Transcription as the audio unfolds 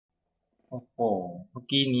โอ้โหเมื่อ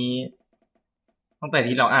กี้นี้ตั้งแต่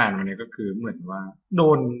ที่เราอ่านมาเนี่ยก็คือเหมือนว่าโด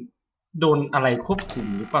นโดนอะไรควบคุม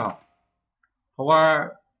หรือเปล่าเพราะว่า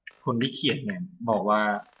คนที่เขียนเนี่ยบอกว่า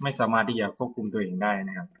ไม่สามารถที่จะควบคุมตัวเองได้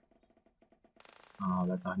นะครับแ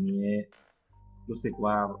ล้วตอนนี้รู้สึก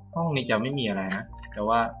ว่าห้องนี้จะไม่มีอะไรนะแต่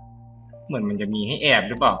ว่าเหมือนมันจะมีให้แอบ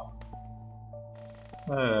หรือเปล่า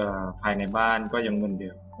ภายในบ้านก็ยังเหมือนเดิ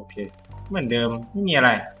มโอเคเหมือนเดิมไม่มีอะไร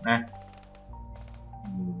นะ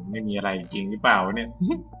ไม่มีอะไรจริงหรือเปล่าเนี่ย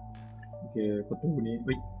โอเคประตูนี้เ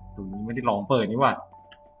ฮ้ยประตูนี้ไม่ได้ลองเปิดนี่หว่า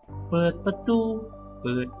เปิดประตูเ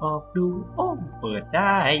ปิดออกดูโอ้เปิดไ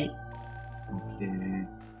ด้โอเค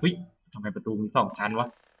เฮ้ยทำไมประตูมี2 ชั้นวะ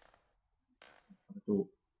ประตู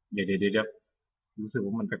เดี๋ยวรู้สึก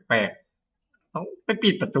ว่ามันแปลกๆต้องไปปิ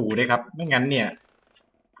ดประตูด้วยครับไม่งั้นเนี่ย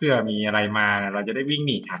เพื่อมีอะไรมาเราจะได้วิ่งห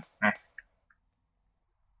นีทันนะ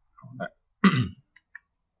เอาละ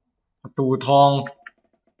ประตูทอง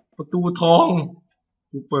ประตูทอง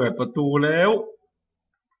กูเปิดประตูแล้ว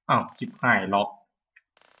อ้าวจิบหายล็อก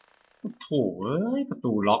โถเอ้ยประ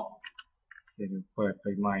ตูล็อกเดี๋ยวเปิดไป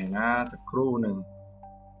ใหม่นะสักครู่หนึ่ง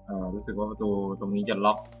รู้สึกว่าประตูตรงนี้จะ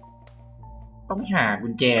ล็อกต้องหากุ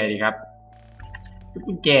ญแจดีครับ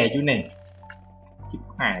กุญแจอยู่ไหนจิบ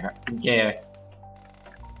หายครับกุญแจ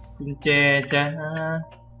จ้า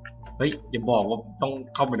เฮ้ยอย่าบอกว่าต้อง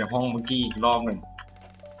เข้าไปในห้องเมื่อกี้อีกรอบหนึ่ง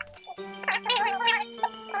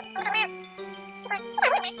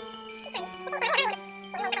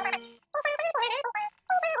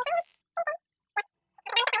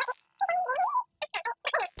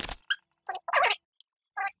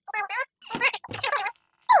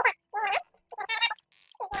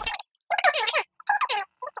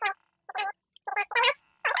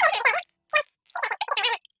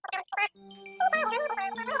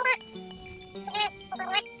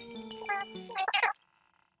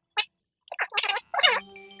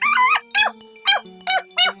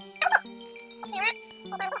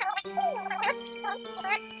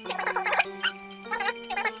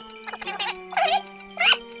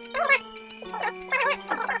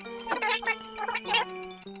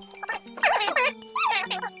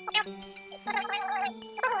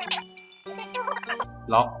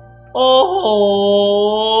ล็อกโอ้โห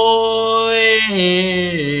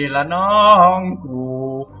แล้วน้องกู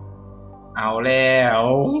เอาแล้ว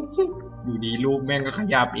อยู่ดีรูปแม่งก็ข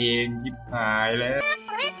ยับเองจิบหายแล้ว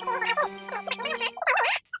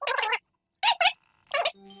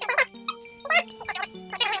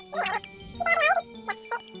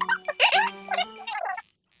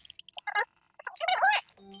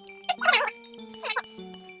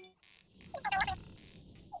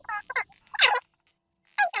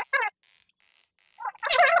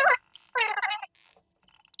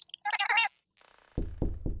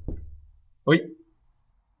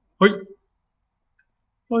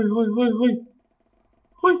เฮ้ยเฮ้ยเฮ้ย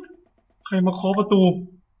เฮ้ยใครมาเคาะประตู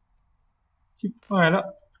ชิบหายแล้ว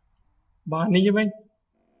บ้านนี้ใช่ไหม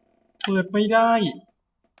เปิดไม่ได้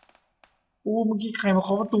โอ้เมื่อกี้ใครมาเค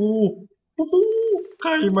าะประตูโอ้โหใค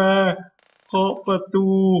รมาเคาะประตู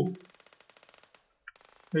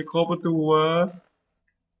ใครเคาะประตูวะ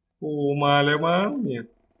โอ้มาแล้วมั้งเนี่ย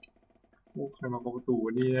โอ้ใครมาเคาะประตู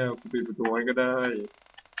เนี่ยกูปิดประตูไว้ก็ได้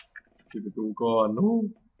ปิดประตูก่อนโอ้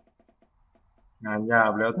งานยา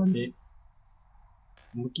บแล้วตอนนี้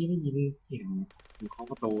เมื่อกี้ได้ยินเสียงเคาะ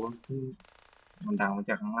ประตูซึ่งมันดังมา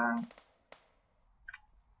จากข้างล่าง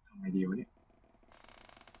ทำไงดีวะเนี่ย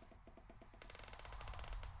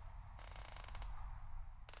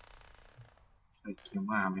ใส่เกียร์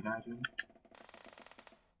มาไม่ได้ด้วย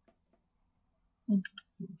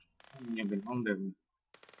ยังเป็นห้องเดิม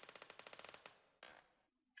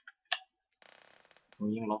มัน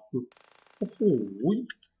ยังล็อกอยู่โอ้โห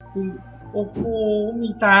โอ้โหมี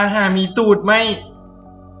ตาหามีตูดไหม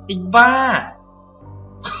ไอ้บ้า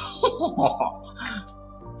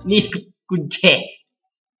นี่กุญแจ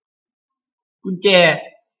กุญแจ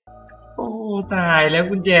โอ้ตายแล้ว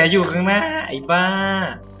กุญแจอยู่ข้างหน้าไอ้บ้า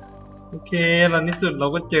โอเคเราในสุดเรา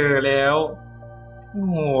ก็เจอแล้วโอ้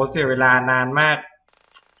โหเสียเวลานานมาก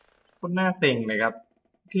โคตรน่าเซ็งเลยครับ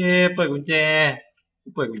โอเคเปิดกุญแจ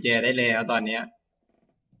เปิดกุญแจได้แล้วตอนเนี้ย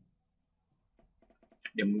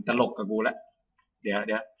เดี๋ยวมึงตลกกับกูละเดี๋ยว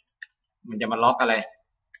มันจะมาล็อกอะไร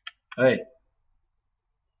เฮ้ย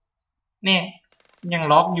เนี่ยยัง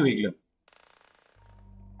ล็อกอยู่อีกเหรอ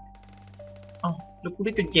เอ้าแล้วกูไ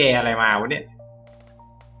ด้กุญแจอะไรมาวะเนี่ย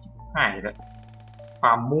หายแล้วคว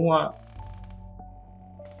ามมั่ว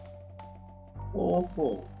โอ้โห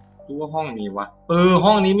ดูว่าห้องนี้วะห้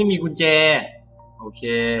องนี้ไม่มีกุญแจโอเค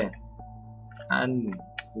อัน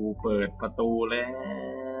กูเปิดประตูแล้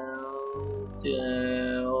วเจ้า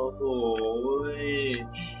โอ้ย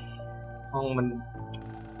ห้องมัน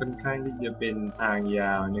ค่อนข้างที่จะเป็นทางย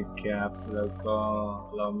าวนะครับ แล้วก็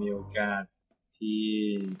เรามีโอกาสที่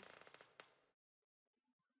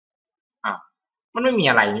มันไม่มี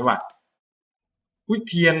อะไรนี่หว่าอุ้ย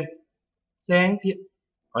เทียนแสงเทียน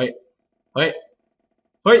เฮ้ยเฮ้ย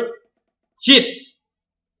เฮ้ยชิด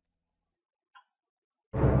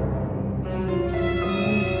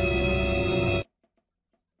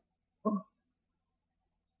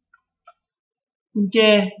กุญแจ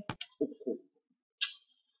โอ้โห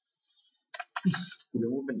กูนึ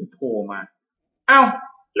กว่ามันจะโผล่มาอ้าว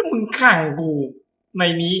แล้วมึงขังกูใน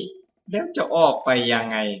นี้แล้วจะออกไปยัง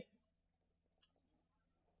ไง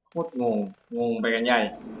โคตรงงไปกันใหญ่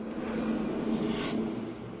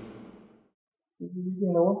จริง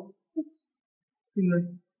ๆแล้วขึ้นเลย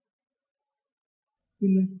ขึ้น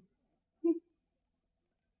เลย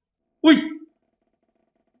อุ้ย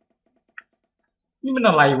นี่มัน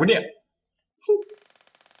อะไรวะเนี่ย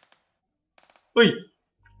เฮ้ย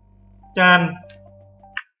จาน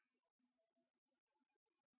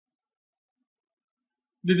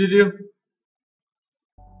เดี๋ยว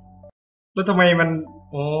แล้วทำไมมัน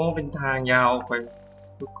อ๋อเป็นทางยาวออกไป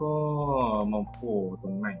แล้วก็มาโผล่ตร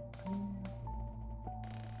งไหน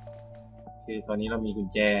โอเคตอนนี้เรามีกุญ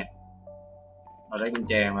แจเราได้กุญ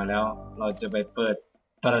แจมาแล้วเราจะไปเปิด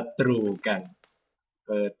ประตูกันเ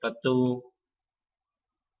ปิดประตู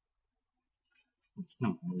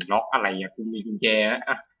มึงล็อกอะไรอ่ะกูมีกุญแจนะ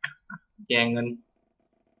อ่ะกุญแจเงิน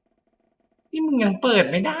นี่มึงยังเปิด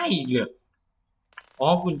ไม่ได้อีกเหรออ๋อ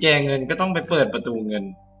กุญแจเงินก็ต้องไปเปิดประตูเงิน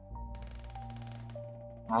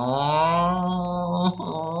อ๋อ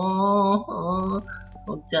เ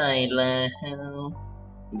ข้าใจแล้ว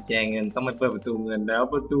กุญแจเงินต้องไปเปิดประตูเงินแล้ว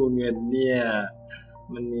ประตูเงินเนี่ย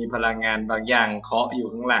มันมีพลังงานบางอย่างเคาะอยู่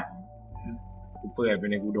ข้างหลังกูเปิดไป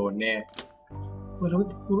ในกูโดนแน่เปิดแล้ว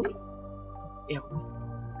กูเอว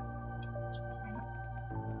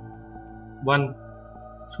วัน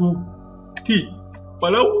ทูที่ไป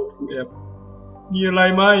แล้วกูแอบมีอะไร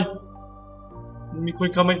ไหมมีคน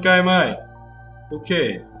เข้ามาใกล้ไหมโอเค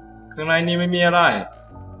ข้างในนี้ไม่มีอะไร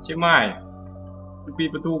ใช่ไหมปิด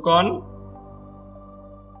ประตูก่อน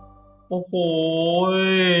โอ้โห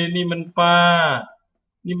นี่มันปลา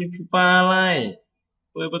นี่มันคือปลาอะไร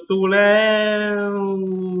เปิดประตูแล้ว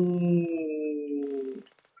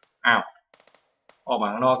อ้าวออกมา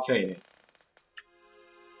ข้างนอกเฉยเลย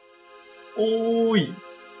โอ้ย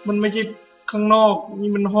มันไม่ใช่ข้างนอกนี่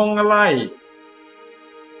มันห้องอะไร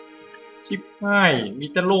ชิบหายมี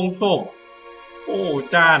แต่โลงศพโอ้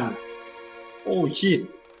จานโอ้ชิด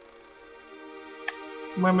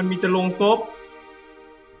ทำไมมันมีแต่โลงศพ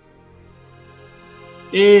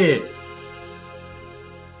เอ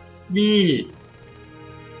บี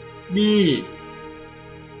บี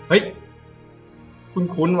เฮ้ย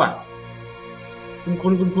คุ้นว่ะ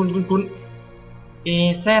คุ้นเอ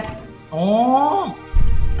แซดอ๋อ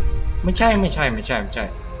ไม่ใช่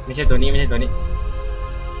ตัวนี้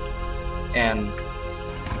แอน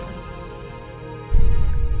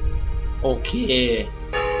โอเค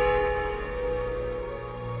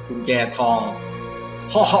กุญแจทอง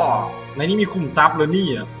ฮ่อในนี้มีขุมทรัพย์เลยนี่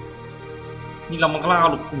อ่ะนี่เรามันกล้า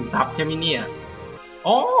หลุดขุมทรัพย์ใช่ไหมเนี่ย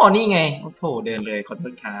อ๋อนี่ไงโอ้โถเดินเลยขอโท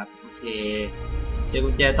ษครับโอเคเจอกุ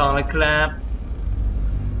ญแจทองแล้วครับ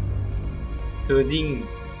เทอร์ดิ้ง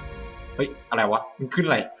เฮ้ยอะไรวะมันขึ้นอ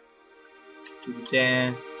ะไรกุญแจ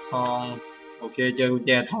ทองโอเคเจอกุญแ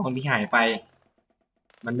จทองที่หายไป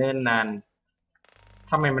มันเนิ่นนาน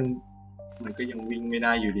ทำไมมันก็ยังวิ่งไม่ไ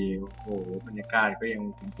ด้อยู่ดีโอ้โหบรรยากาศก็ยัง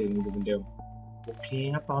ตึงๆอยู่เหมือนเดิมโอเค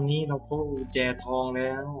ครับตอนนี้เราก็กุญแจทองแ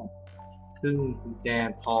ล้วซึ่งกุญแจ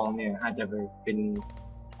ทองเนี่ยอาจจะเป็น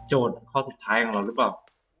โจทย์ข้อสุดท้ายของเราหรือเปล่า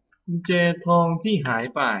กุญแจทองที่หาย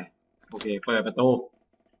ไปโอเคเปิดประตู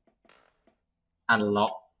อันล็อ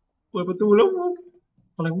กเปิดประตูแล้ว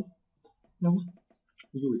อะไรวะแล้ว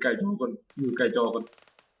อยู่ไกลจอก่อนอยู่ไกลจอก่อน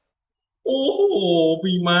โอ้โห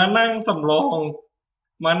มีม้านั่งสำรอง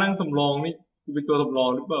ม้านั่งสำรองนี่กูเป็นตัวสำรอง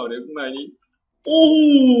หรือเปล่าเนี่ยข้างในนี้โอ้โห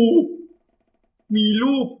มี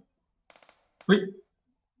รูปเฮ้ย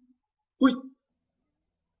อุ้ย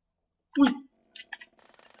อุ้ย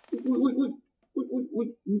อุ้ย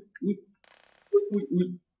อุ้ย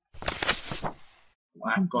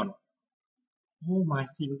อ่านก่อนโอ้มา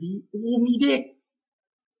ซินดี้โอ้มีเด็ก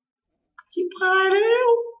ชิบหายแล้ว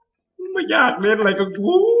ไม่อยากเล่นอะไรกับ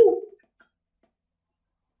กู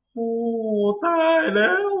โอ้ตายแ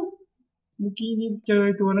ล้วเมื่อกี้นี่เจอ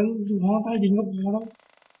ตัวนั้นอยู่ห้องใต้ดินก็พอแล้ว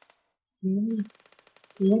โอ้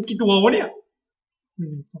โหกี่ตัววะเนี่ย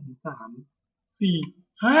1 2 3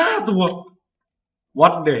 4 5 ตัว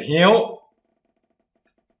What the hell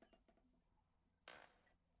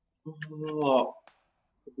โอ้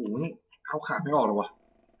โห เอาขาไม่ออกเลยวะ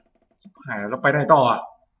ชิบหายแล้วไปไหนต่ออ่ะ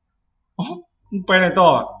อ๋อมึงไปไหนต่อ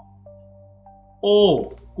โอ้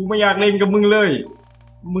กูไม่อยากเล่นกับมึงเลย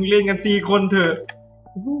มึงเล่นกัน4 คนเถอะ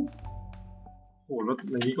โอ้โหรถ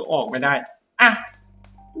อย่างนี้ก็ออกไม่ได้อ่ะ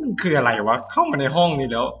มันคืออะไรวะเข้ามาในห้องนี้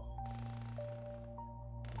แล้ว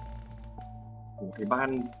โอ้ไอ้บ้าน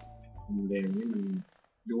มุมแดงนี่มัน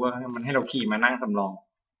ดูว่ามันให้เราขี่มานั่งสำรอง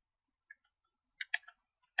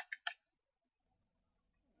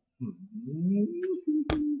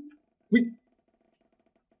วิ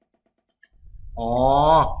อ๋อ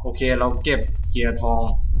โอเคเราเก็บเกียร์ทอง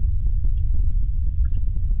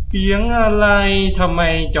เสียงอะไรทำไม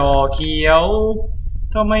จอเขียว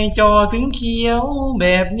ทำไมจอถึงเขียวแบ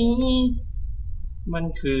บนี้มัน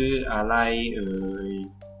คืออะไรเอ่ย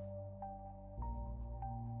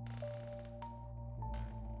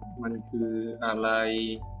มันคืออะไร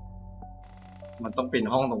มันต้องเป็น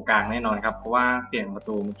ห้องตรงกลางแน่นอนครับเพราะว่าเสียงประ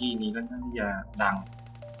ตูเมื่อกี้นี้ค่อนข้างที่จะดัง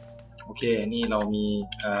โอเคนี่เรามี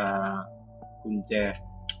เอ่อกุญแจ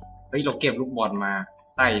เฮ้ยเราเก็บลูกบอลมา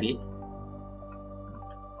ใส่ดิ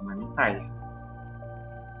ทำไมไม่ใส่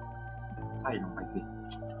ใส่ลงไปสิ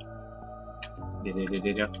เดี๋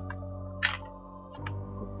ยว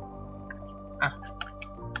อ่ะ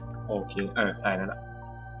โอเคใส่แล้วล่ะ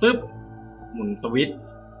ปึ๊บหมุนสวิตช์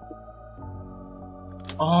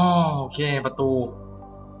อ๋อโอเคประ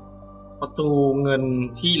ตูเงิน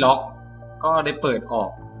ที่ล็อกก็ได้เปิดออก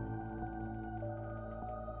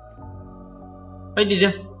เฮ้ยเดี๋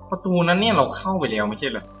ยวประตูนั้นเนี่ยเราเข้าไปแล้วไม่ใช่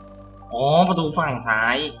เหรออ๋อประตูฝั่งซ้า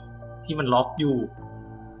ยที่มันล็อกอยู่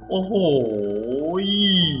โอ้โห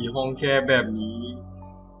ห้องแคบแบบนี้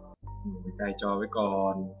ไปไกลจอไว้ก่อ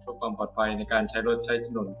นเพื่อความปลอดภัยในการใช้รถใช้ถ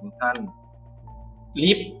นนของท่าน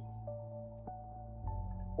ลิฟต์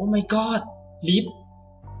โอ้ my god ลิฟต์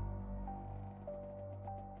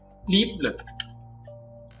ลิฟต์เหรอ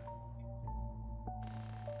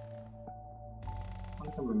มัน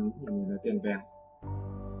ทำไมมันมีอะไรเปลี่ยนแปลง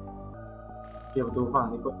เกี่ยวประตูฝั่ง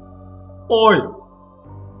นี้ก็โอ้ย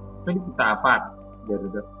เป็นตาฝาดเดี๋ยว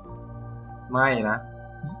ไม่นะ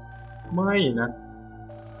ไม่นะ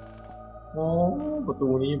อ๋อประตู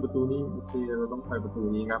นี้โอเคเราต้องไปประตู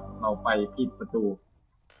นี้ครับเราไปผิดประตู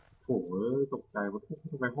โถ่ตกใจว่า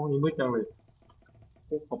ทำไมห้องนี้มืดจังเลยโ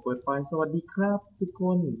อ้ขอเปิดไฟสวัสดีครับทุกค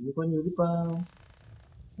นมีคนอยู่หรือเปล่า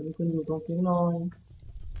มีคนอยู่ส่งเสียงหน่อย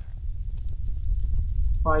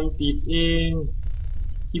ไฟติดเอง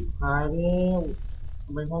ชิบหายแล้วท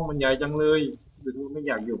ำไมห้องมันใหญ่จังเลยรู้สึกว่าไม่อ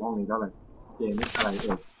ยากอยู่ห้องนี้เท่าไหร่เกมไม่อะไร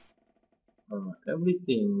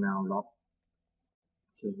everything now lock โ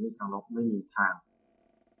อเคไม่มีทางล็อกไม่มีท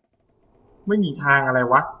างอะไร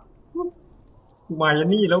วะกูมายัน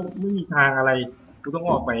นี่แล้วไม่มีทางอะไรกูต้อง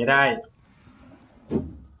ออกไปให้ได้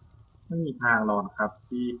ไม่มีทางหรอกครับ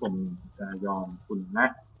ที่ผมจะยอมคุณนะ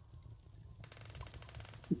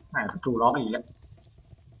หายประตูล็อกอีกแล้ว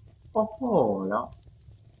โอ้โหแล้ว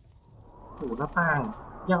โอ้หน้าต่าง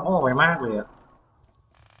ยังออกไปมากเลยอะ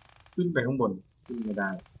ขึ้นไปข้างบนขึ้นไม่ได้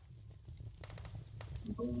มั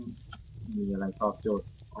นต้องมีอะไรตอบโจทย์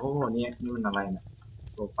โอ้เนี่ยนี่มันอะไรเนี่ย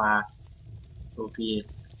โซฟาโซฟี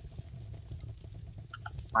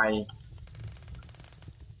ไฟ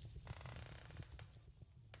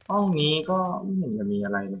ห้องนี้ก็ไม่เห็นจะมีอ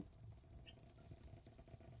ะไรเลย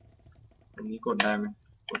ตรงนี้กดได้ไหม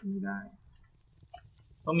กดไม่ได้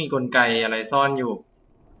ต้องมีกลไกอะไรซ่อนอยู่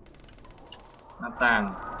หน้าต่าง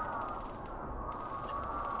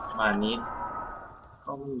บานนี้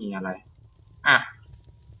ก็ไม่มีอะไรอ่ะ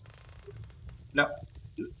แล้ว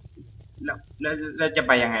แล้วจะไ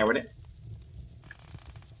ปยังไงวะเนี่ย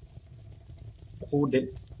กูเ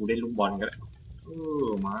ล่นลูกบอลก็ได้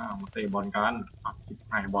มาเตะบอลกันอ่ะ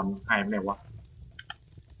หายบอลหายไปไหนวะ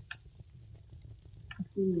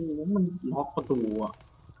มันล็อกประตูอ่ะ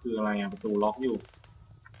คืออะไรอ่ะประตูล็อกอยู่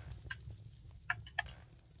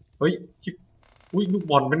เฮ้ยชิบอุ้ยลูก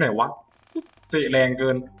บอลไปไหนวะเตะแรงเกิ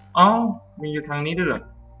นอ้าวมีอยู่ทางนี้ด้วยเหรอ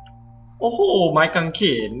โอ้โหไม้กางเข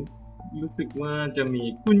นรู้สึกว่าจะมี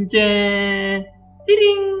กุญแจติ๊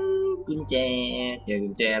ดิงกุญแจเจอกุ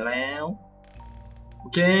ญแจแล้วโอ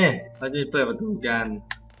เคเราจะเปิดประตูกัน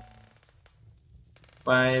ไป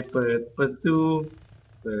เปิดประตู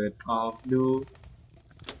เปิดออกดู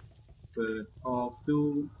เปิดออกดู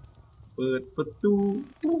เปิดประตู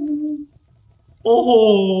โอ้โห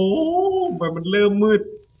มันเริ่มมืด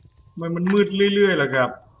มันมืดเรื่อยๆล่ะครับ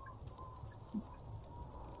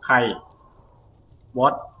ใคร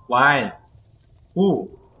what why who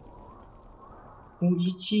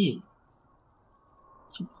อิชิ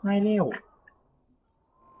ชิบหายแล้ว